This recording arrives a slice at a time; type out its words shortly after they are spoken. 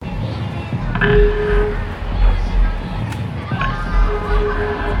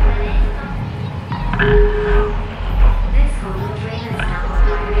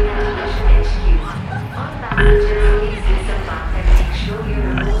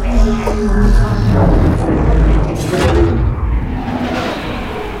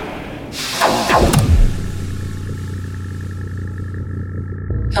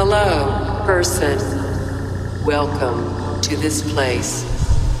Hello, person. Welcome to this place.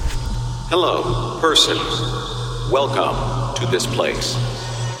 Hello, person. Welcome to this place.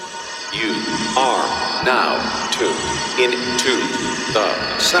 You are now tuned into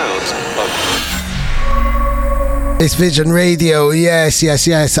the sounds of... It's Vision Radio, yes.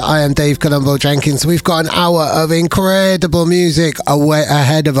 I am Dave Colombo Jenkins. We've got an hour of incredible music away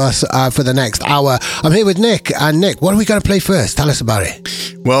ahead of us for the next hour. I'm here with Nick. And Nick, what are we going to play first? Tell us about it.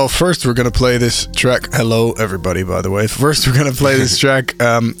 Well, first we're going to play this track. Hello, everybody, by the way. First we're going to play this track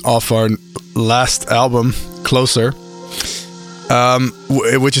off our last album, Closer,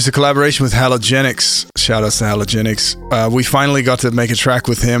 which is a collaboration with Halogenics. Shout outs to Halogenics. We finally got to make a track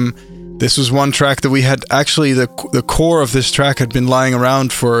with him. This was one track that we had actually, the core of this track had been lying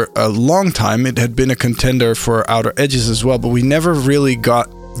around for a long time. It had been a contender for Outer Edges as well, but we never really got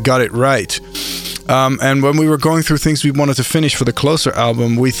it right. And when we were going through things we wanted to finish for the Closer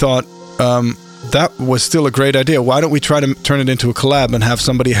album, we thought that was still a great idea. Why don't we try to turn it into a collab and have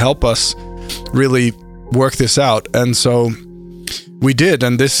somebody help us really work this out? And so we did,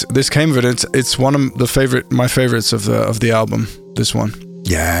 and this came of it. It's one of my favorites of the album. This one.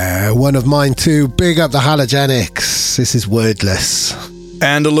 Yeah, one of mine too. Big up the Halogenics. This is Wordless.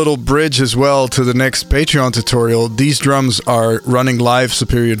 And a little bridge as well to the next Patreon tutorial. These drums are running live.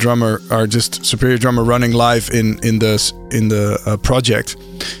 Superior Drummer running live in the project.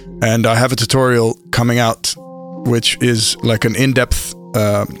 And I have a tutorial coming out, which is like an in-depth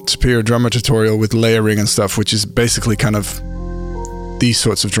Superior Drummer tutorial with layering and stuff, which is basically kind of these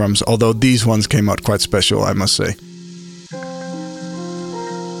sorts of drums. Although these ones came out quite special, I must say.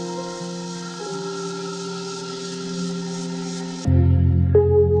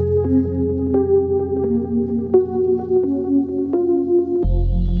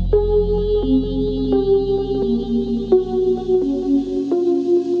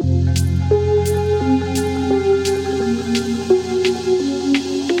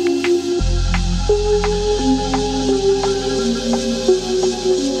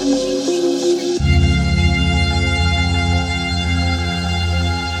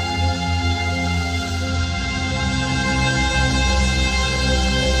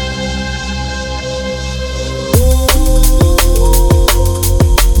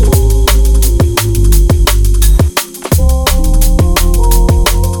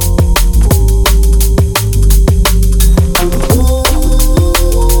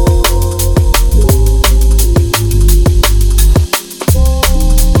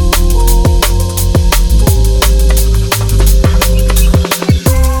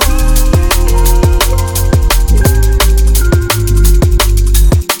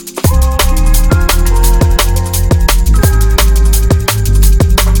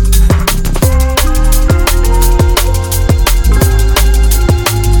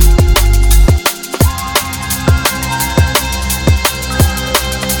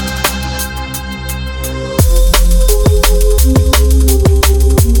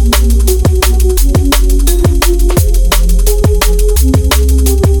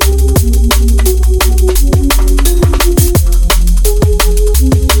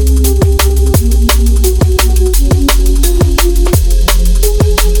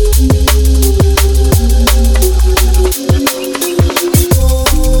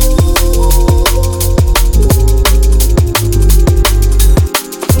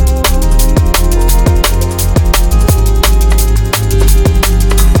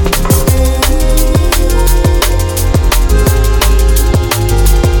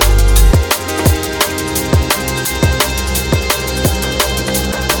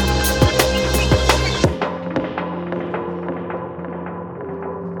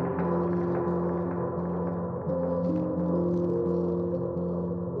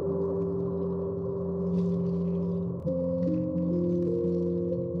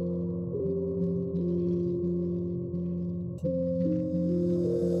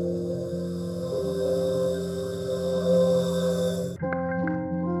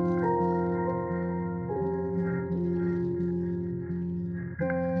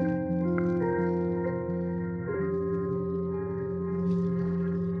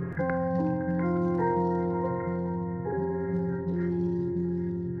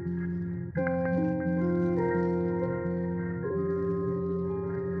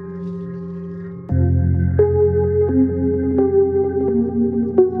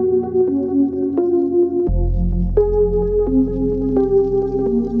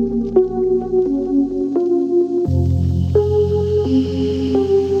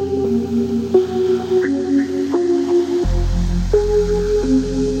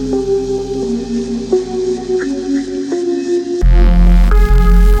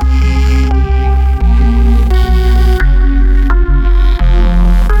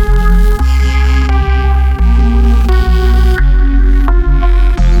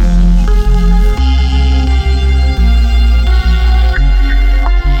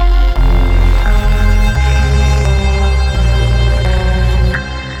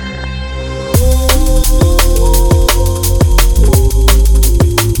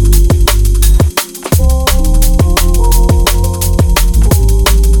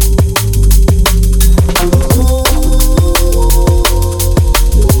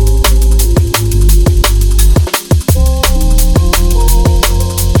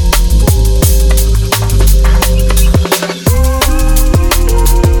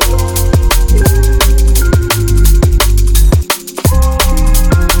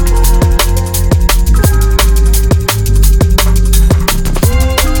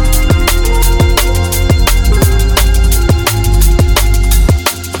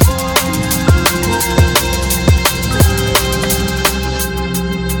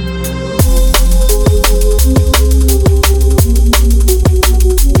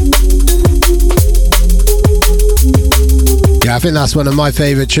 think that's one of my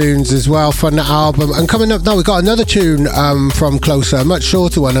favourite tunes as well from the album. And coming up now, we've got another tune from Closer, a much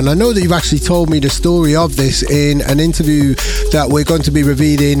shorter one. And I know that you've actually told me the story of this in an interview that we're going to be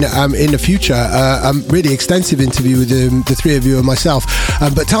revealing in the future. A really extensive interview with the three of you and myself.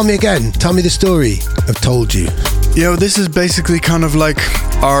 But tell me the story of Told You. This is basically kind of like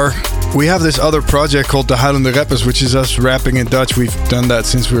we have this other project called the Huilende Rappers, which is us rapping in Dutch. We've done that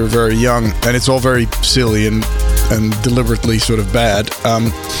since we were very young, and it's all very silly and deliberately sort of bad.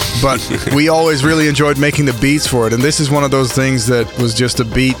 But we always really enjoyed making the beats for it, and this is one of those things that was just a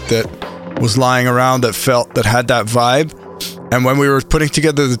beat that was lying around that had that vibe. And when we were putting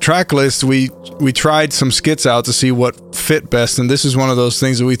together the track list, we tried some skits out to see what fit best, and this is one of those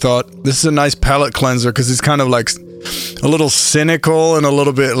things that we thought, this is a nice palate cleanser, because it's kind of like a little cynical and a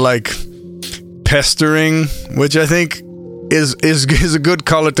little bit like pestering, which I think is a good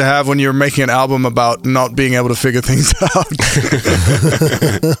color to have when you're making an album about not being able to figure things out.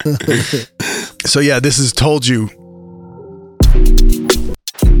 So yeah, this is Told You.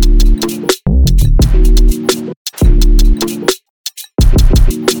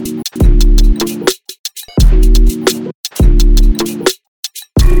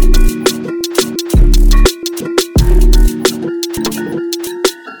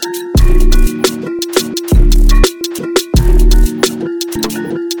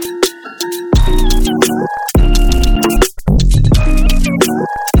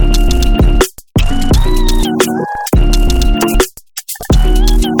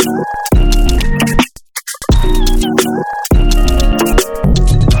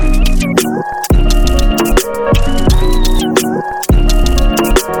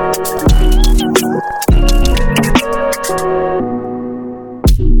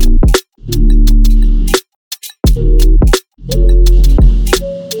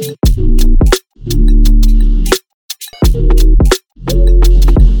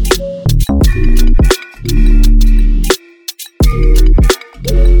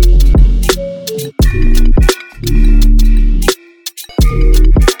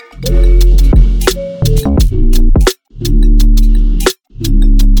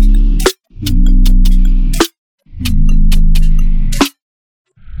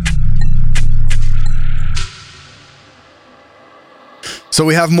 So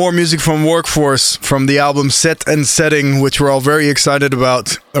we have more music from Workforce from the album Set and Setting, which we're all very excited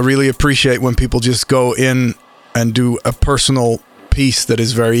about. I really appreciate when people just go in and do a personal piece that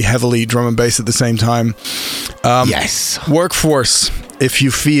is very heavily drum and bass at the same time. Yes. Workforce, If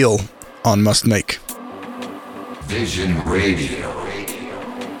You Feel, on Must Make. Vision Radio.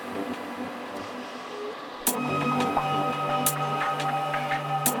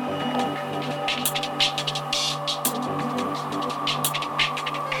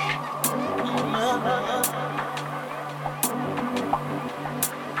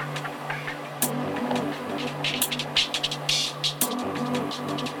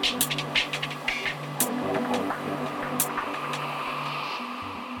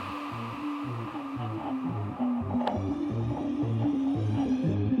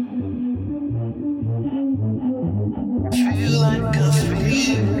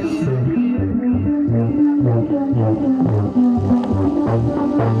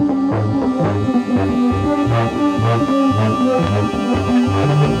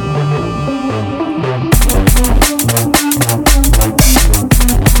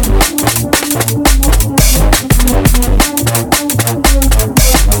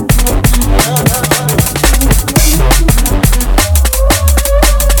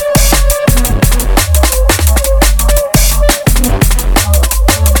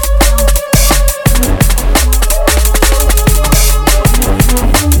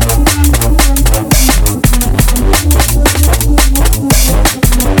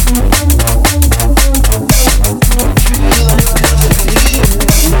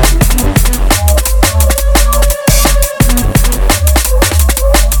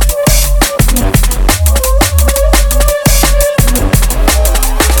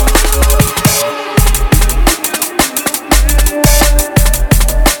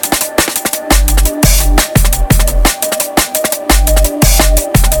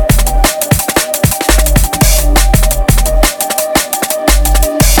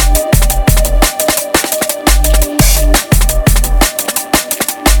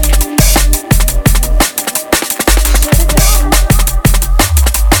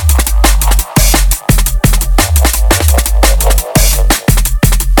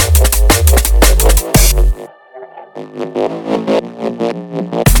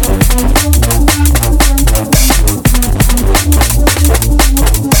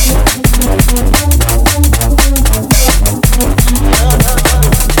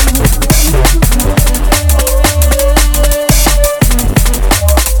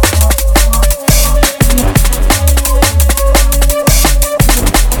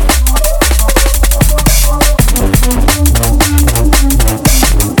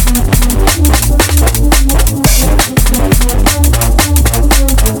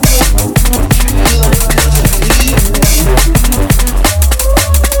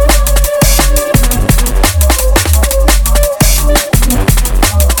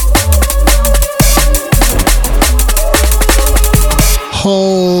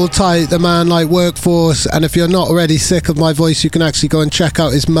 hold tight, the man like Workforce. And if you're not already sick of my voice, you can actually go and check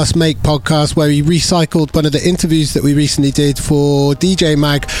out his Must Make podcast, where he recycled one of the interviews that we recently did for DJ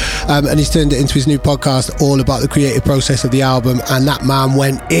Mag, and he's turned it into his new podcast all about the creative process of the album. And that man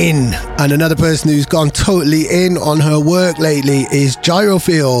went in. And another person who's gone totally in on her work lately is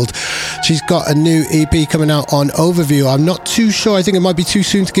Gyrofield. She's got a new EP coming out on Overview. I'm not too sure, I think it might be too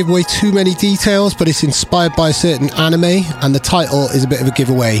soon to give away too many details, but it's inspired by a certain anime, and the title is a bit of a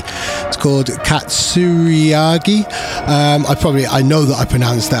giveaway. It's called Katsuragi. I know that I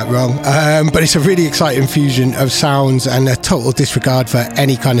pronounced that wrong, but it's a really exciting fusion of sounds and a total disregard for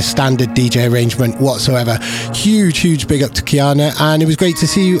any kind of standard DJ arrangement whatsoever. Huge big up to Kiana, and it was great to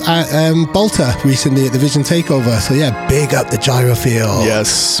see you at Bolter recently at the Vision Takeover. So yeah, big up the Gyrofield.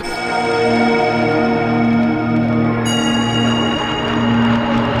 Yes.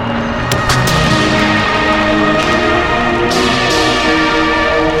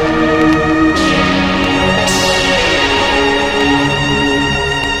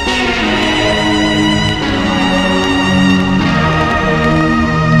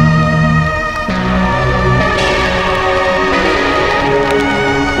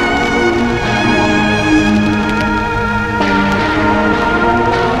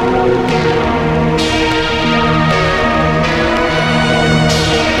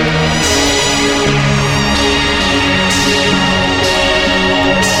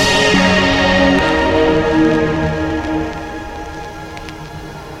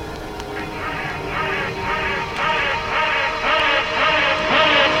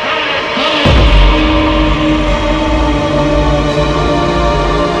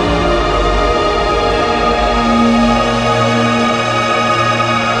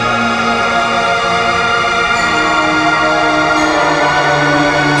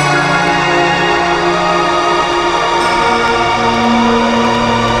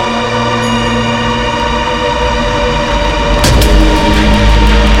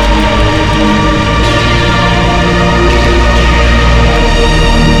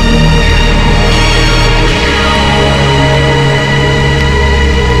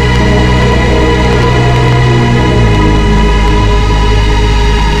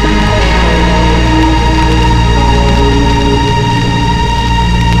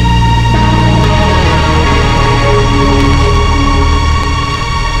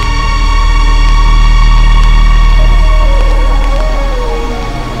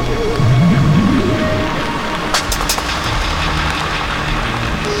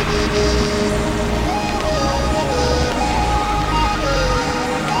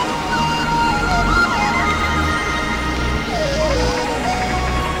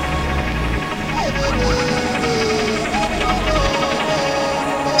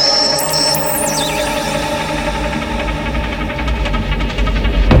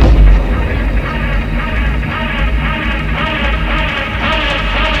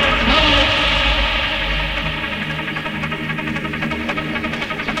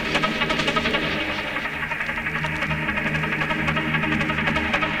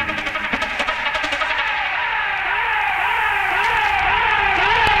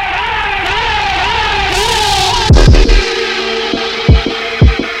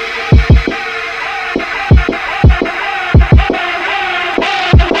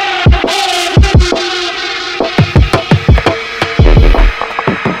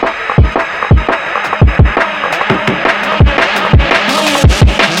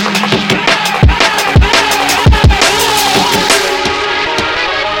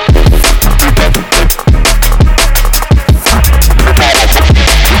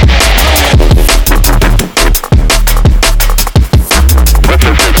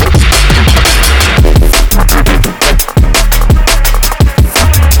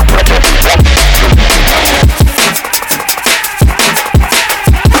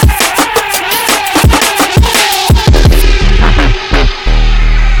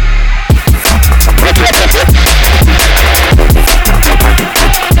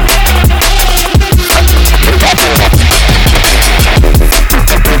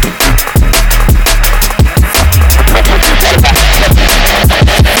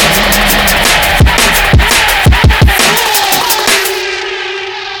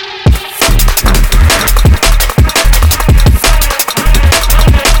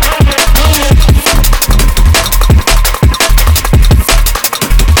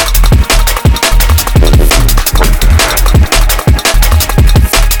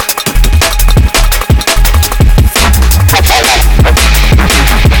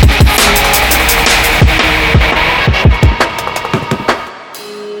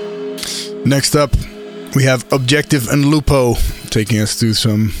 Next up, we have Objective and Lupo taking us through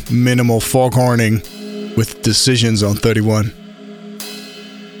some minimal foghorning with Decisions on 31.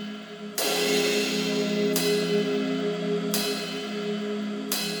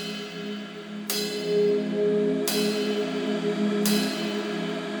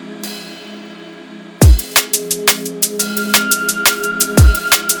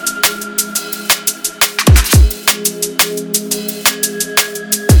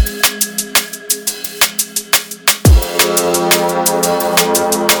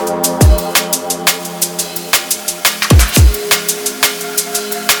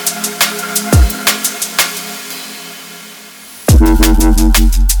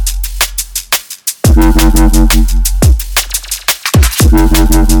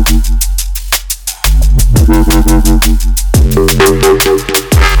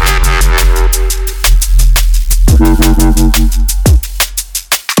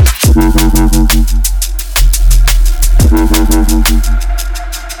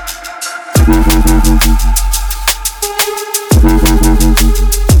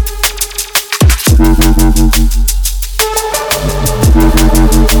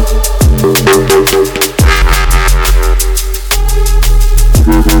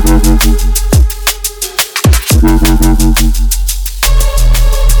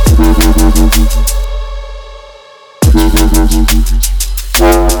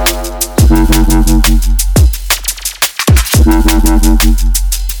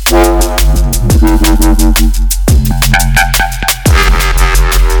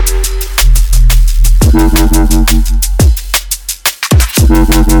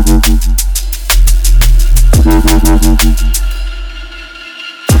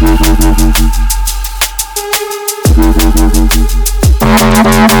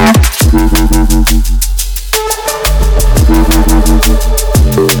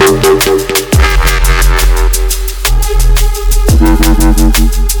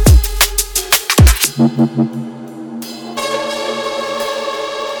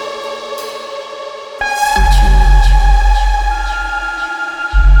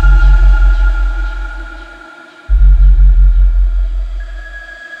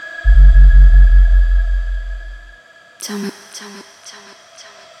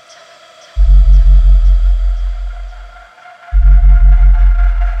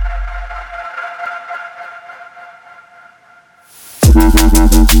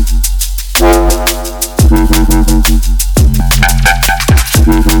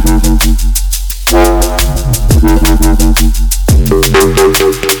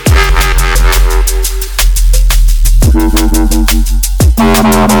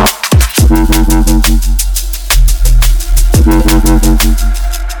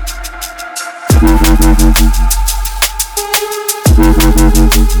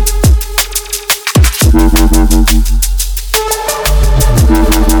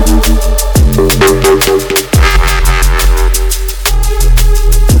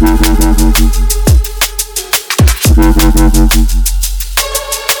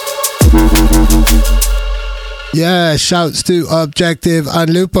 Yeah, shouts to Objective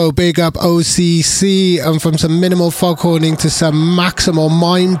and Lupo, big up OCC, and from some minimal foghorning to some maximal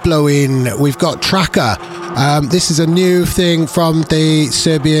mind-blowing, we've got Tracker. This is a new thing from the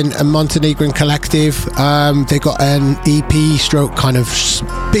Serbian and Montenegrin collective. They got an EP stroke kind of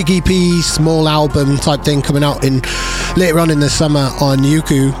big EP, small album type thing coming out in later on in the summer on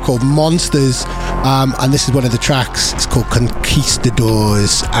Yuku called Monsters. And this is one of the tracks. It's called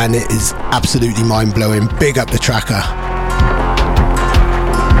Conquistadors, and it is absolutely mind-blowing. Big up the Tracker.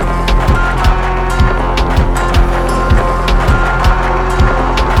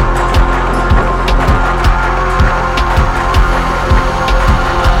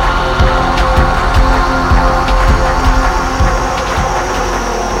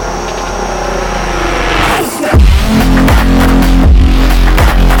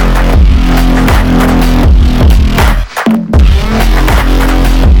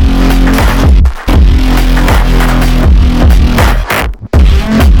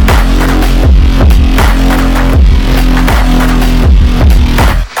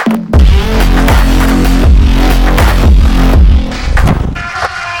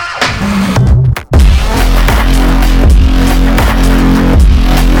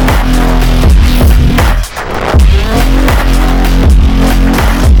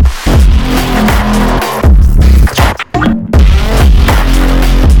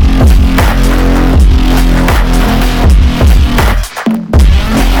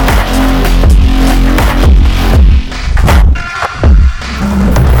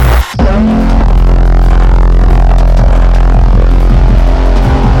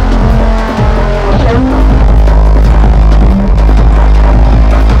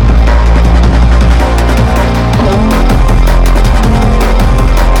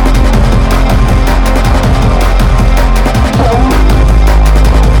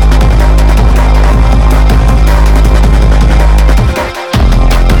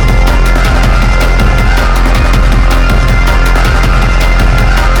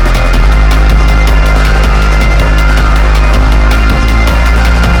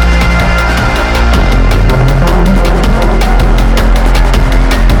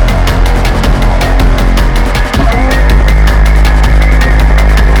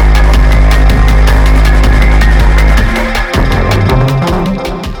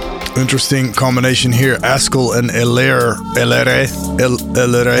 interesting combination here. Askel and Elere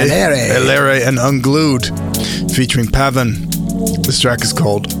and Unglued, featuring Pavan. This track is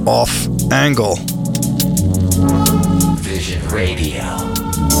called Off Angle. Vision Radio.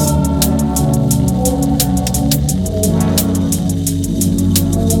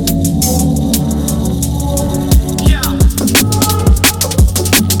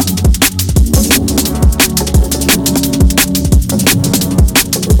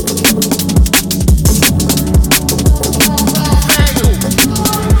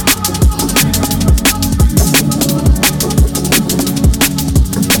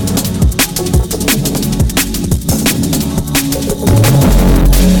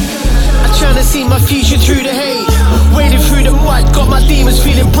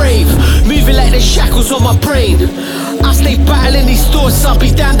 On my brain, I stay battling these thoughts. I'll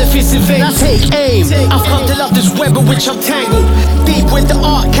be damned if it's in vain. I take aim. I've come to love this web in which I'm tangled. Deep with the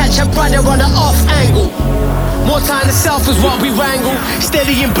art, catch a brother on an off angle. More time to self is what we wrangle.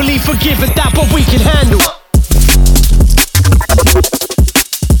 Steady in belief, forgive and that what we can handle.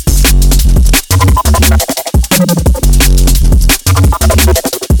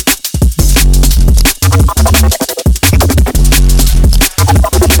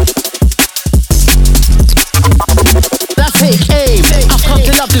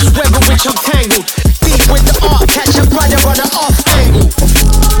 I'm tangled, deep with the art, catch a brother on an off angle.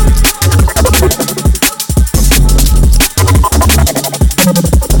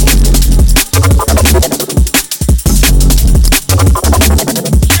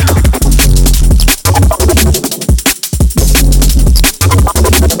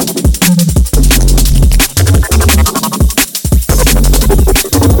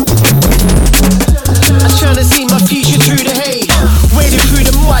 I'm trying to see my future through the haze. Wading through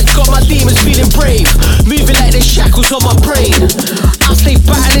the mud, got my demons feeling brave. Moving like there's shackles on my brain. I stay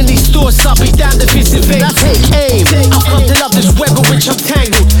battling these thoughts, I'll be damned if it's in vain. I take aim. I've come to love this web in which I'm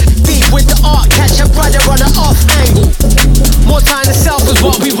tangled. Deep with the art, catch a brother on an off angle. More time to self is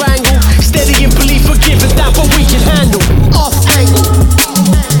what we wrangle. Steady in belief, forgive and that what we can handle. Off angle.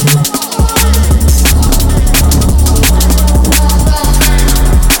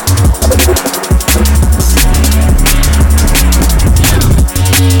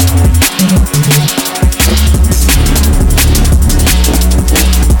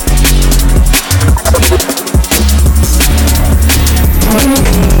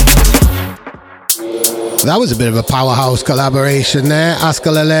 That was a bit of a powerhouse collaboration there.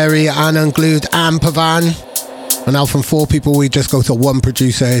 Askel Elere and Unglued and Pavan. And now from four people we just go to one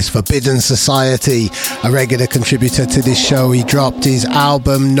producer. It's Forbidden Society, a regular contributor to this show. He dropped his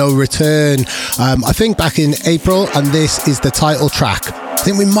album No Return I think back in April, and this is the title track. I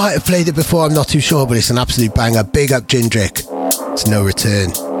think we might have played it before, I'm not too sure, but it's an absolute banger. Big up Jindrik. It's No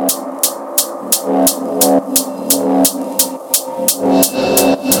Return.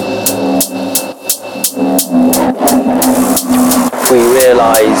 We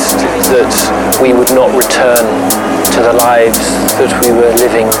realised that we would not return to the lives that we were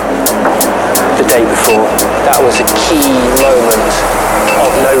living the day before. That was a key moment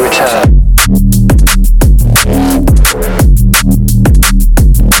of no return.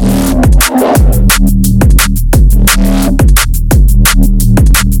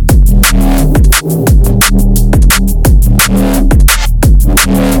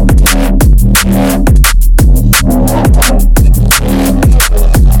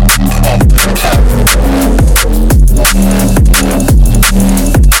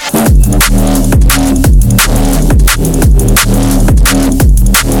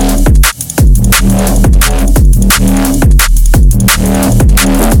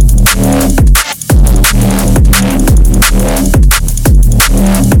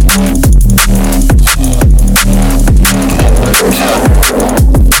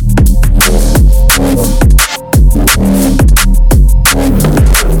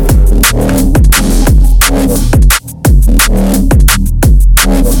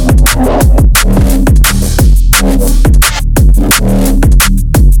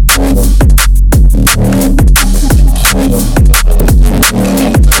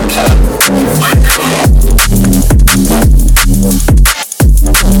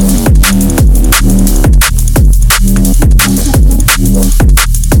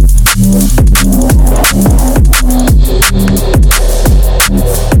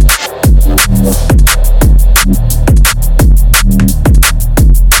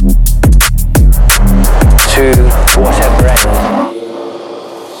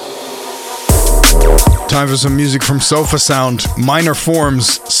 Time for some music from Sofa Sound. Minor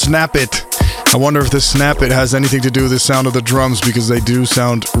Forms, Snap It. I wonder if the snap it has anything to do with the sound of the drums, because they do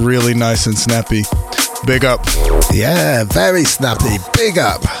sound really nice and snappy. Big up. Yeah, very snappy. Big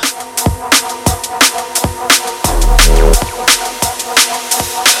up.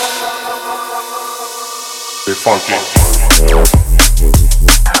 Be funky.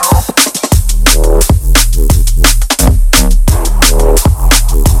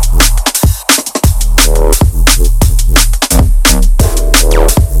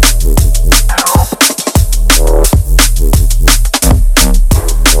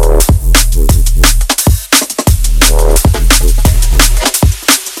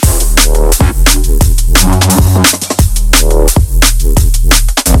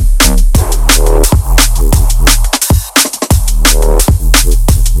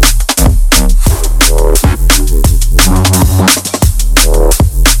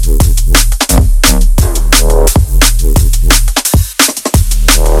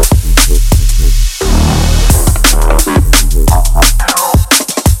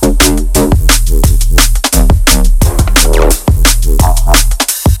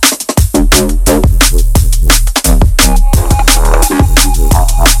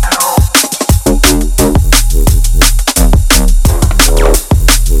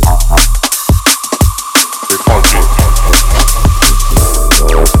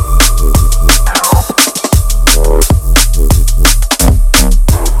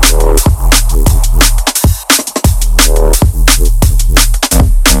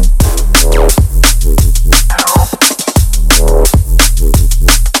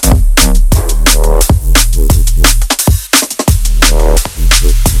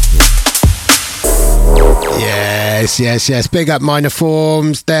 Yes. Big up Minor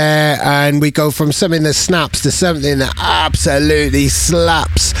Forms there. And we go from something that snaps to something that absolutely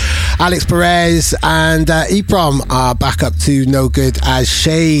slaps. Alex Perez and Eprom are back up to No Good as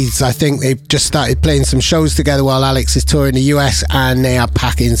Shades. I think they've just started playing some shows together while Alex is touring the US, and they are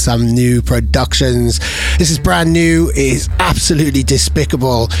packing some new productions. This is brand new. It is absolutely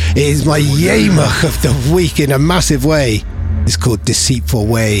despicable. It is my Yamach of the week in a massive way. It's called Deceitful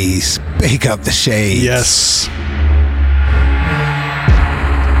Ways. Big up the Shades. Yes.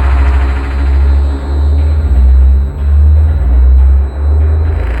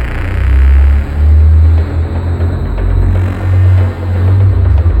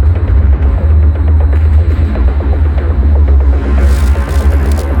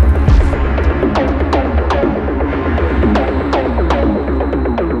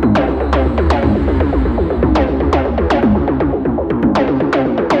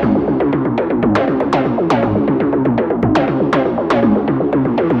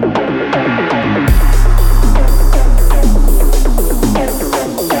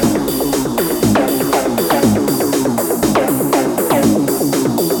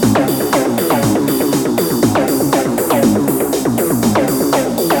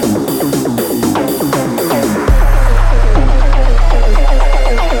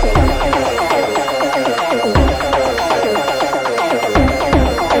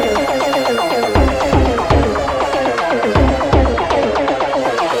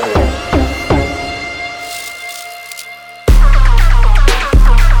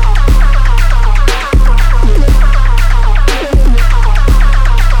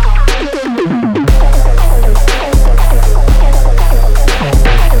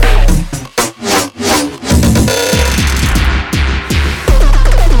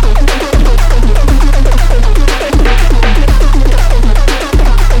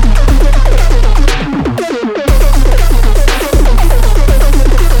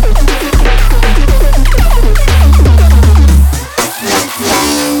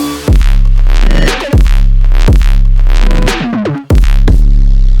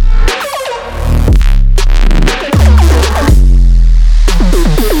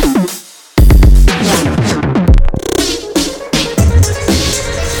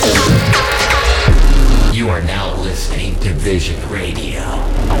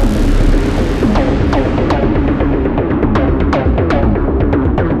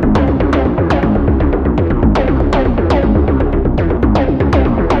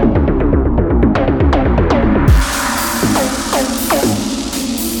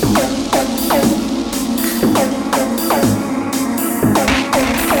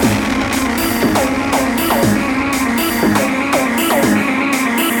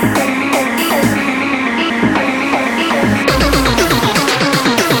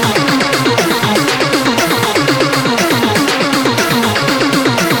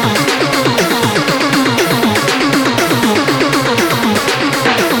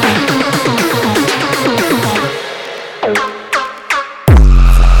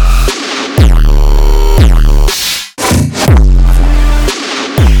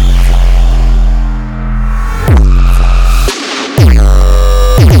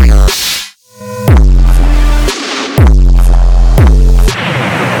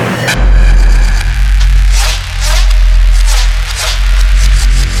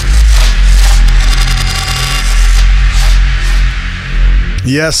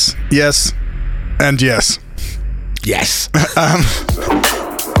 Yes, and yes. Yes.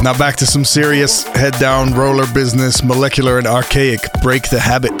 Now back to some serious head down roller business, molecular and archaic. Break the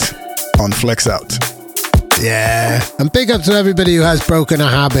Habit on Flex Out. Yeah. And big up to everybody who has broken a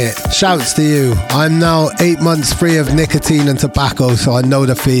habit. Shouts to you. I'm now 8 months free of nicotine and tobacco, so I know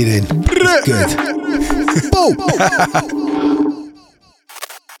the feeling. It's good. Boom.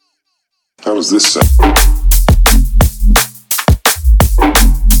 How does this sound?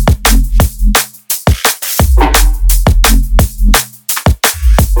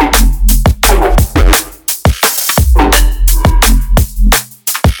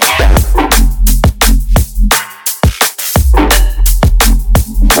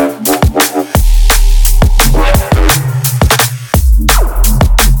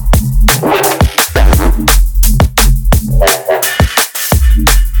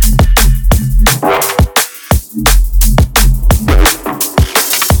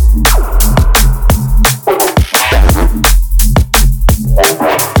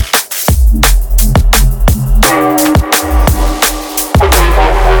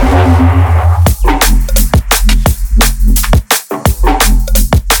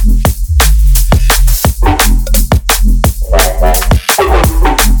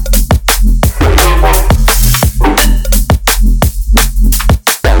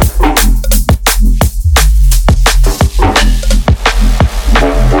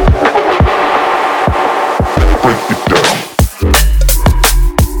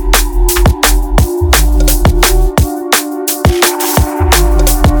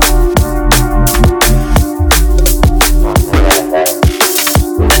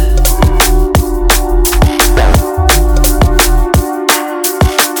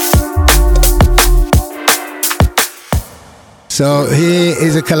 So here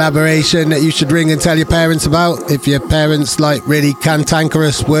is a collaboration that you should ring and tell your parents about. If your parents like really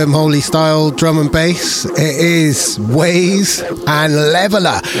cantankerous, wormholey style drum and bass, it is Waze and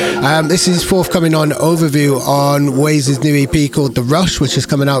Leveler. This is forthcoming on Overview on Waze's new EP called The Rush, which is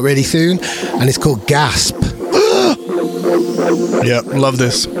coming out really soon, and it's called Gasp. Yeah, love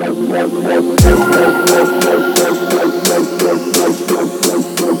this.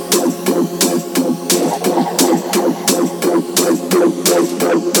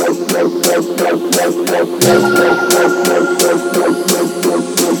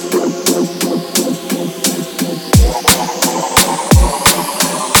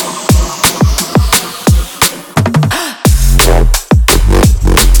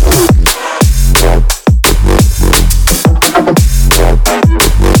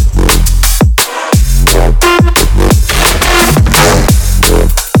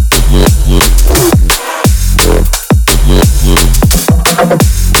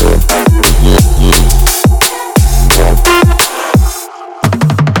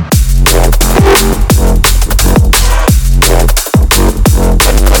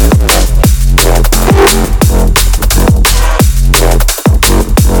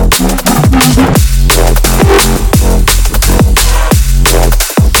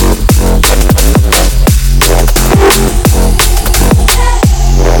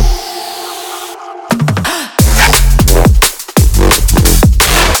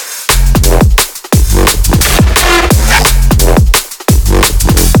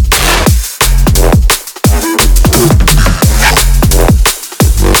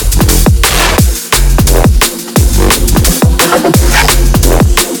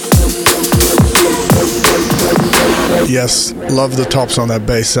 Yes, love the tops on that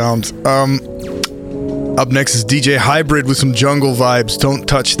bass sound. Up next is DJ Hybrid with some jungle vibes. Don't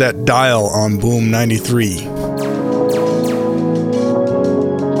touch that dial on Boom 93.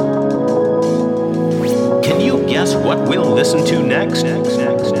 Can you guess what we'll listen to next?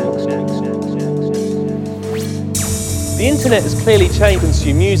 The internet has clearly changed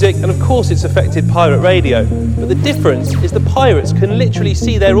consume music, and of course it's affected pirate radio. But the difference is the pirates can literally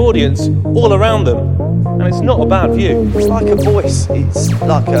see their audience all around them. And it's not a bad view. It's like a voice. It's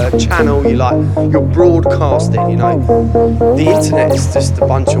like a channel. You're broadcasting. You know, the internet is just a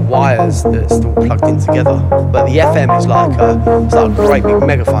bunch of wires that's all plugged in together. But the FM is like a great big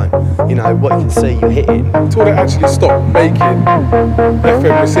megaphone. You know, what you can see, you hit it. Until they actually stop making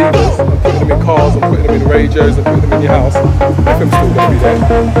FM receivers and putting them in cars and putting them in radios and putting them in your house, FM's still going to be there.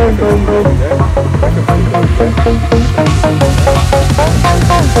 FM's still going to be there. FM's still going to be there.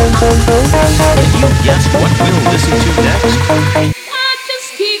 Can you guess what we'll listen to next?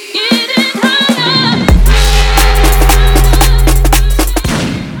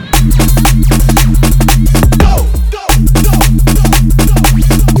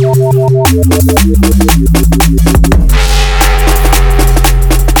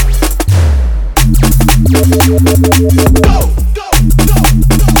 It's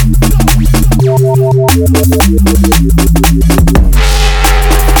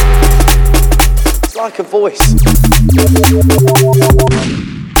like a voice.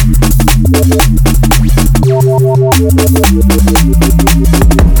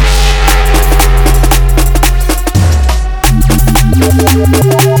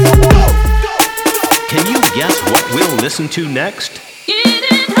 Can you guess what we'll listen to next? It's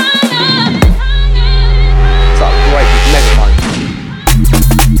like a great big megaphone.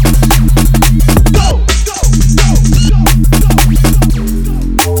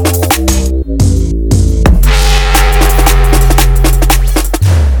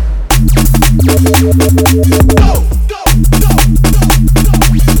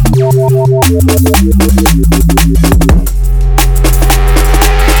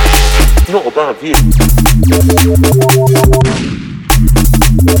 Not a bad view.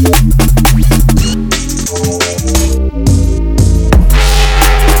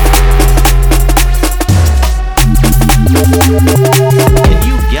 Can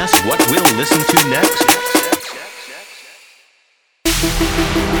you guess what we'll listen to next?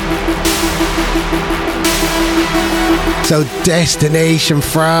 So Destination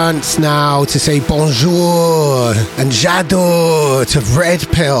France now to say bonjour and j'adore to Red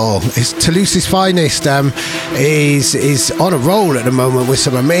Pill. It's Toulouse's finest. Is on a roll at the moment with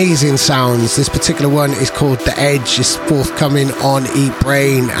some amazing sounds. This particular one is called The Edge. It's forthcoming on Eat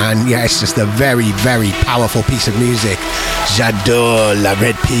Brain, and yeah, it's just a very, very powerful piece of music. J'adore la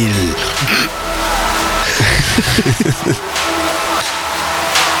Red Pill.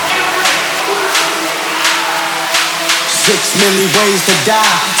 6 million ways to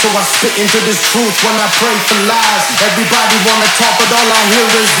die, so I spit into this truth when I pray for lies. Everybody wanna talk, but all I hear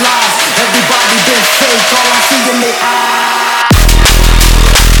is lies. Everybody been fake, all I see in their eyes.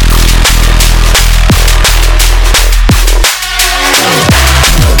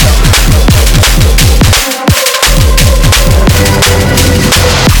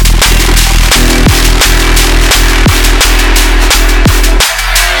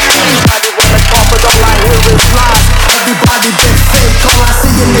 Everybody been fake, all I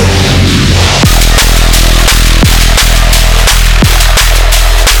see in it.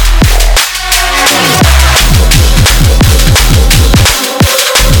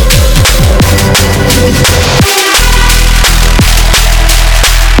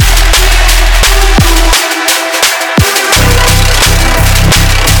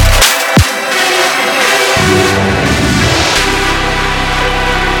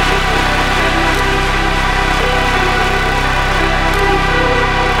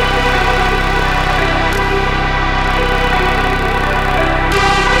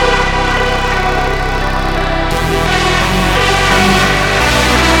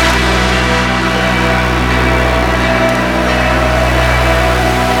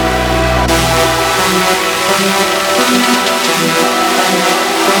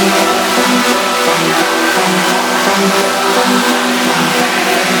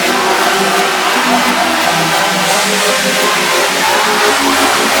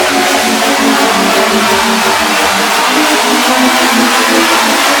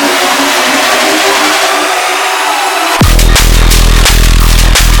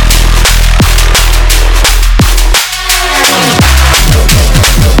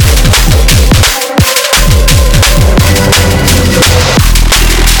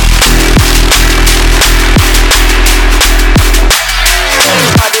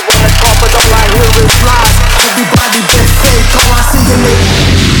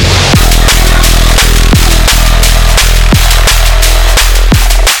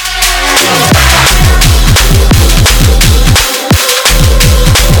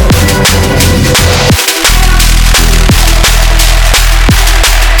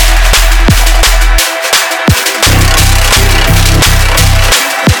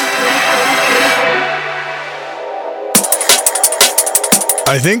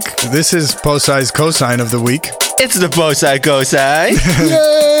 I think this is Posai's cosine of the week. It's the Posai cosine.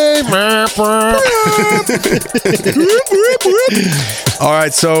 All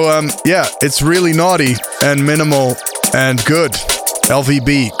right, so yeah, it's really naughty and minimal and good.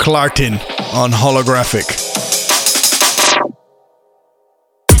 LVB Clartin on Holographic.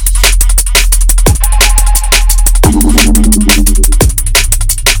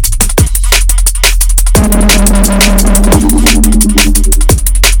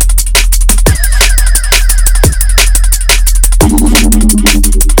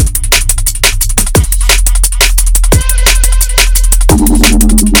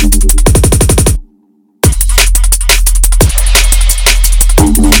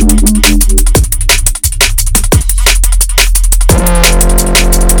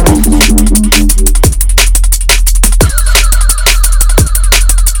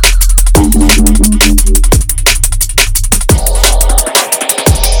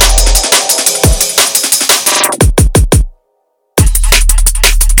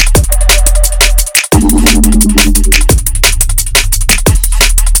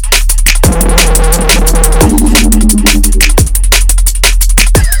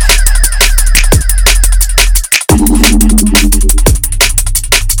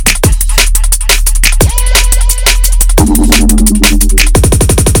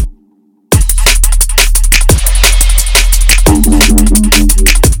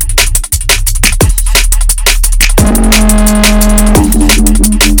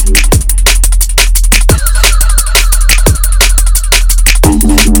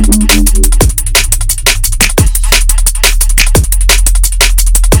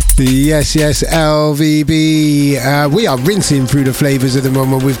 Yes, LVB. We are rinsing through the flavours at the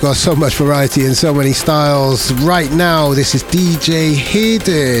moment. We've got so much variety and so many styles. Right now, this is DJ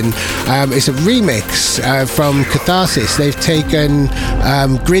Hidden. It's a remix from Catharsis. They've taken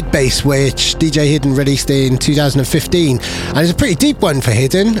Grid Bass, which DJ Hidden released in 2015. And it's a pretty deep one for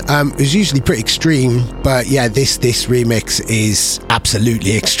Hidden. It was usually pretty extreme, but yeah, this remix is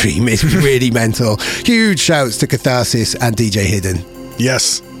absolutely extreme. It's really mental. Huge shouts to Catharsis and DJ Hidden.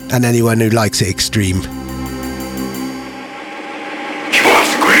 Yes. And anyone who likes it extreme.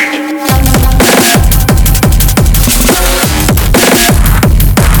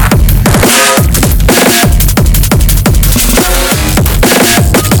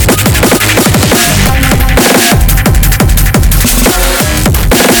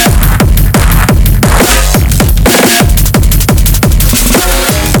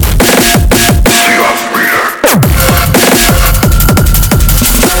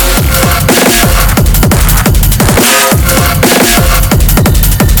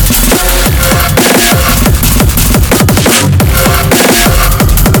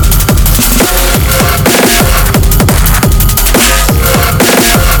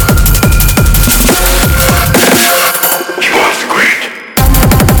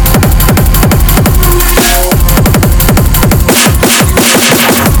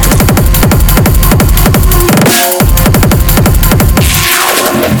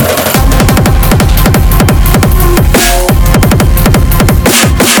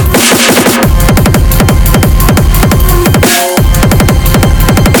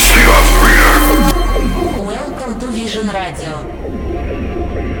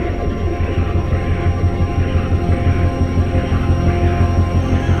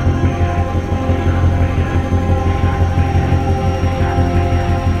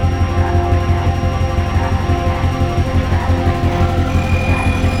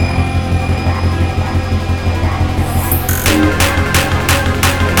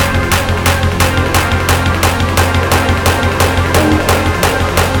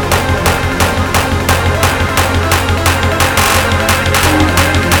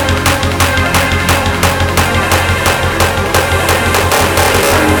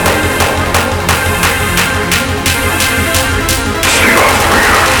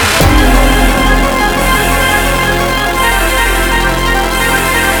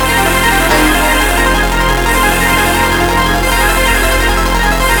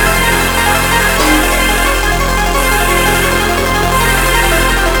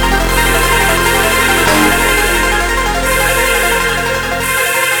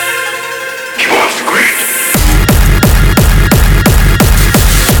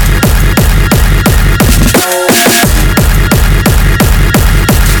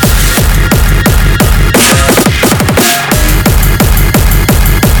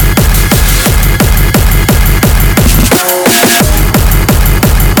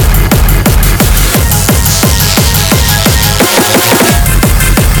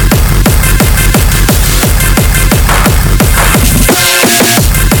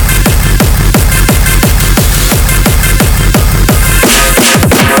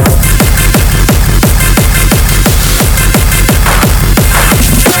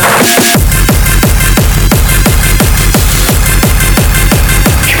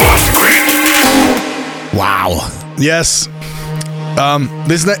 Yes.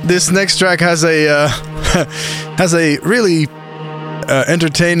 This next track has a has a really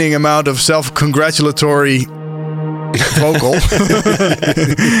entertaining amount of self-congratulatory vocal.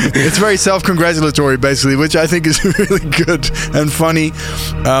 It's very self-congratulatory, basically, which I think is really good and funny,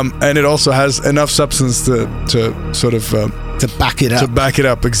 and it also has enough substance to sort of to back it up. To back it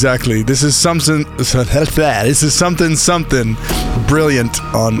up, exactly. This is something. This is something brilliant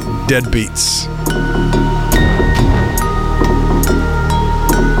on Dead Beats.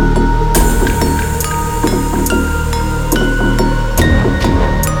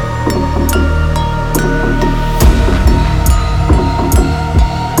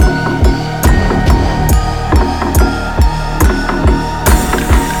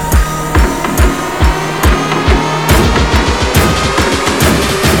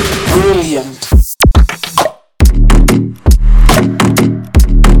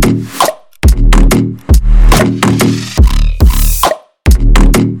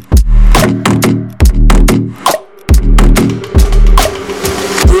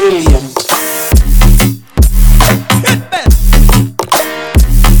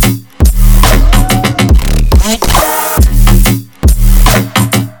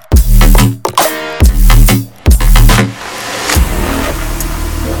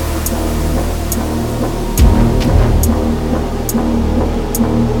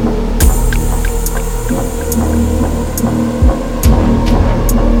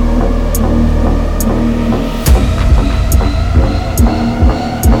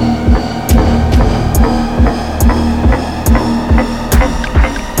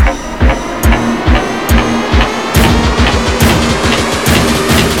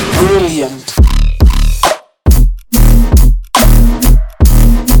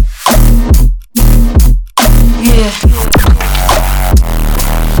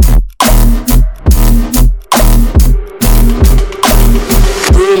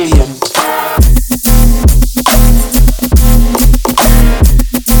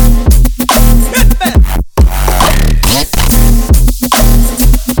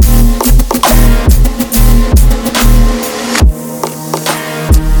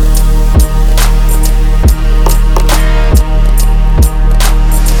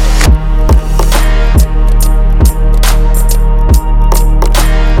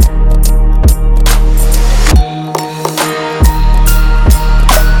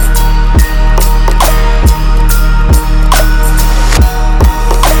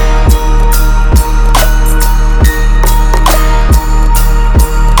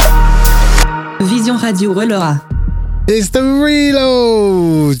 Vision Radio Relora. It's the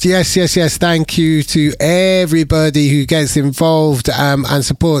Reload. Yes. Thank you to everybody who gets involved and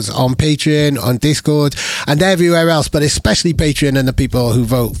supports on Patreon, on Discord, and everywhere else, but especially Patreon and the people who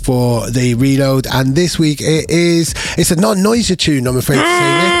vote for the Reload. And this week it's a non-noisy tune, I'm afraid to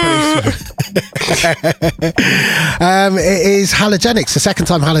say, Nick, but it is Halogenics. The second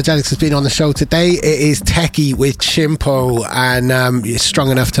time Halogenics has been on the show today. It is Techie with Chimpo, and it's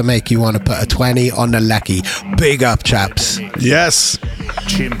strong enough to make you want to put a 20 on the lecky. Big up, chaps. Yes.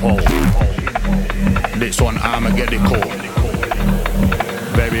 Chimpo. This one Armageddon.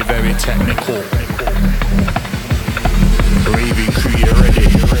 Very, very technical. Raving crew, you ready?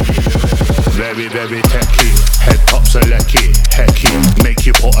 Very, very techie. Head top selecty. Hecky. Make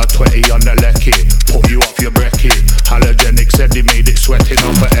you put a 20 on the lecky. Put you off your brekkie. Halogenic said he made it sweating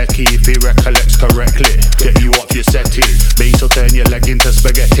off a ecky. If he recollects correctly, get you off your settee. Base will turn your leg into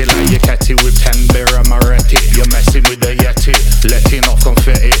spaghetti like your catty with 10 beer Moretti. You're messing with the Yeti, letting off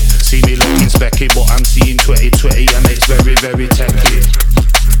confetti. See me looking specky, but I'm seeing 2020 and it's very, very techie.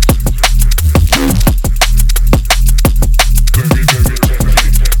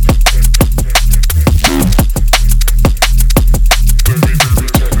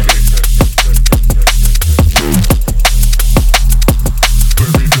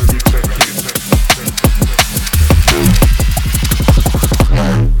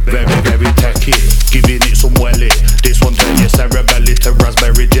 Giving it some welly. This one turn your cerebelly to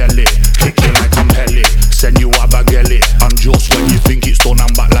raspberry jelly. Kick you like I'm Pelly, send you a bagelli. And just when you think it's done, I'm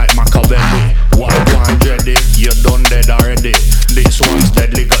back like Machiavelli. What I want dready, you're done dead already. This one's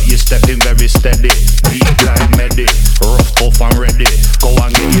deadly, got you stepping very steady. Deep like Medi, rough, tough and ready. Go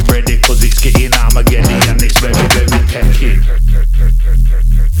and get you ready, cause it's getting Armageddon. And it's very, very techy.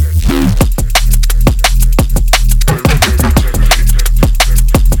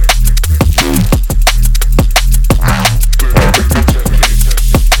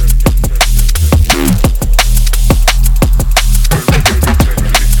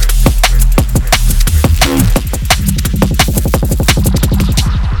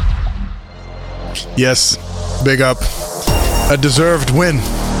 Yes, big up. A deserved win.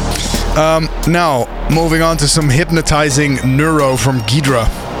 Now, moving on to some hypnotizing neuro from Ghidra.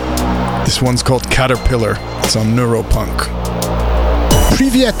 This one's called Caterpillar. It's on Neuropunk.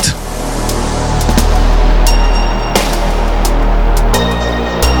 Privyet.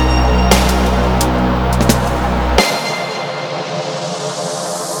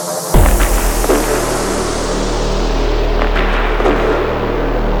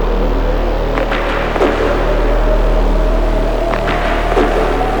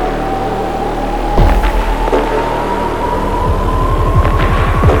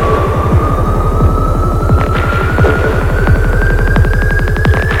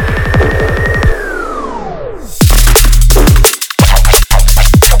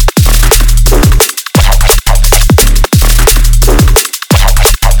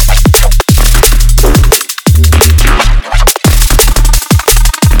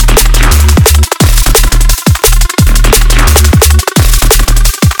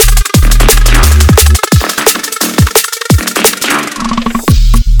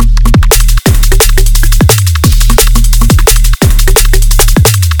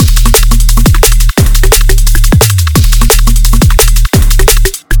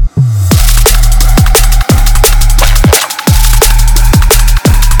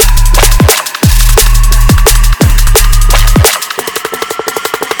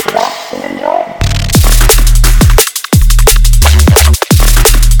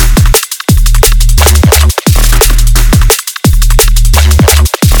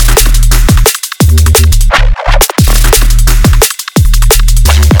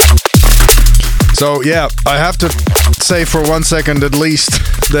 So yeah, I have to say for 1 second at least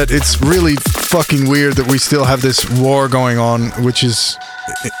that it's really fucking weird that we still have this war going on, which is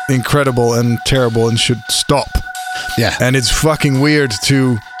incredible and terrible and should stop. Yeah. And it's fucking weird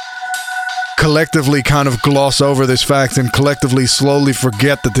to collectively kind of gloss over this fact and collectively slowly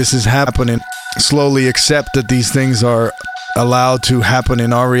forget that this is happening, slowly accept that these things are allowed to happen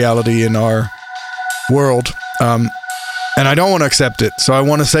in our reality, in our world. And I don't want to accept it, so I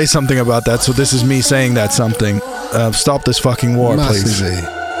want to say something about that. So this is me saying that something. Stop this fucking war, please.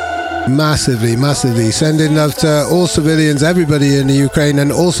 Massively. Sending love to all civilians, everybody in the Ukraine, and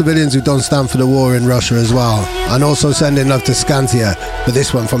all civilians who don't stand for the war in Russia as well. And also sending love to Scantia for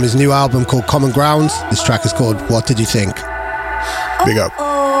this one from his new album called Common Grounds. This track is called What Did You Think? Big up.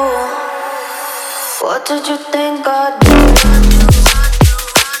 What did you think I'd do?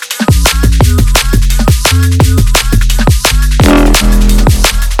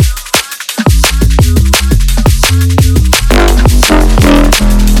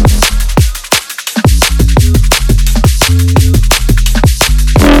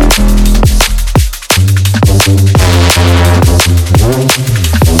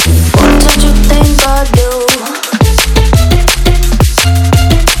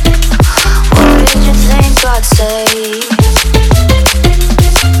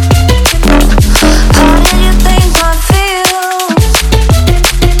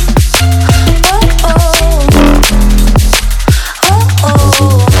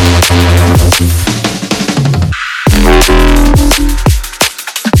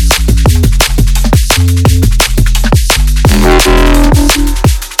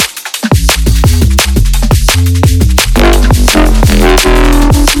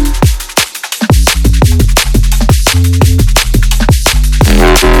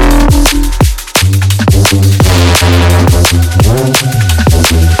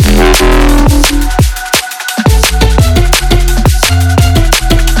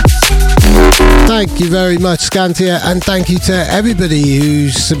 Thank you very much, Scantia, and thank you to everybody who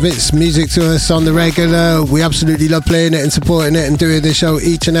submits music to us on the regular. We absolutely love playing it and supporting it and doing the show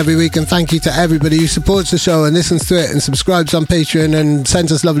each and every week. And thank you to everybody who supports the show and listens to it and subscribes on Patreon and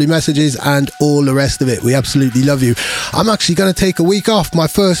sends us lovely messages and all the rest of it. We absolutely love you. I'm actually going to take a week off, my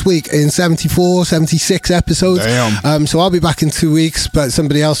first week in 74, 76 episodes. Damn. So I'll be back in 2 weeks, but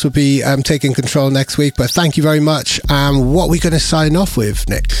somebody else will be taking control next week. But thank you very much. What are we going to sign off with,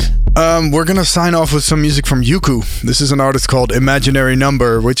 Nick? We're going to sign off with some music from Yuku. This is an artist called Imaginary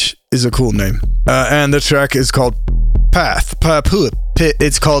Number, which is a cool name. And the track is called Path.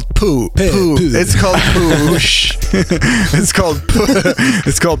 It's called Poo. It's called Push. It's called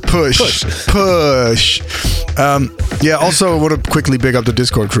Push. Yeah, also I want to quickly big up the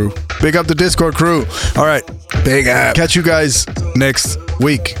Discord crew. Big up the Discord crew. All right. Big up. Catch you guys next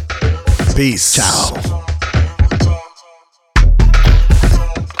week. Peace. Ciao.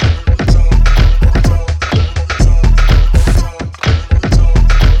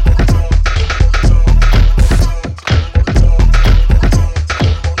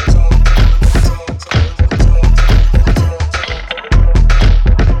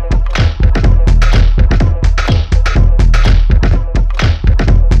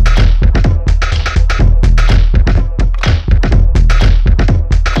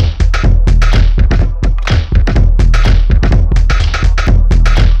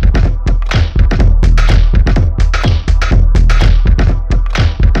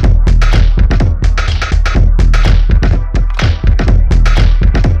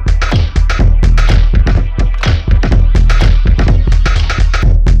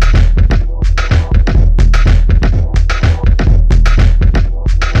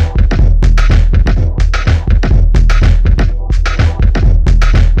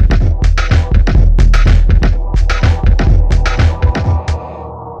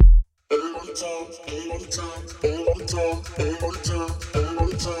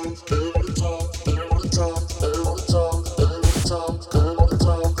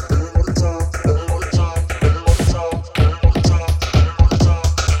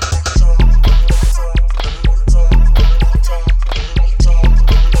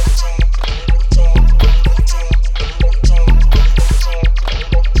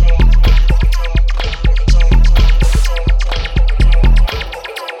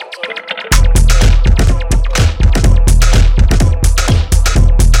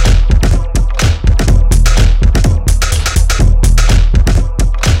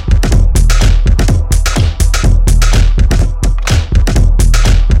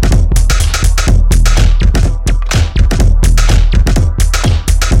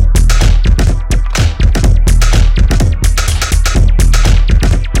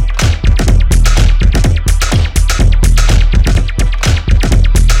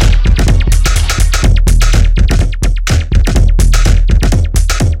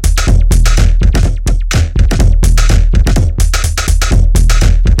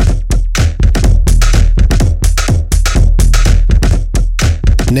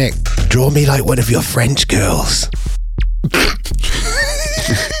 Nick, draw me like one of your French girls.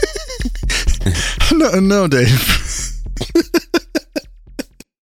 No, Dave.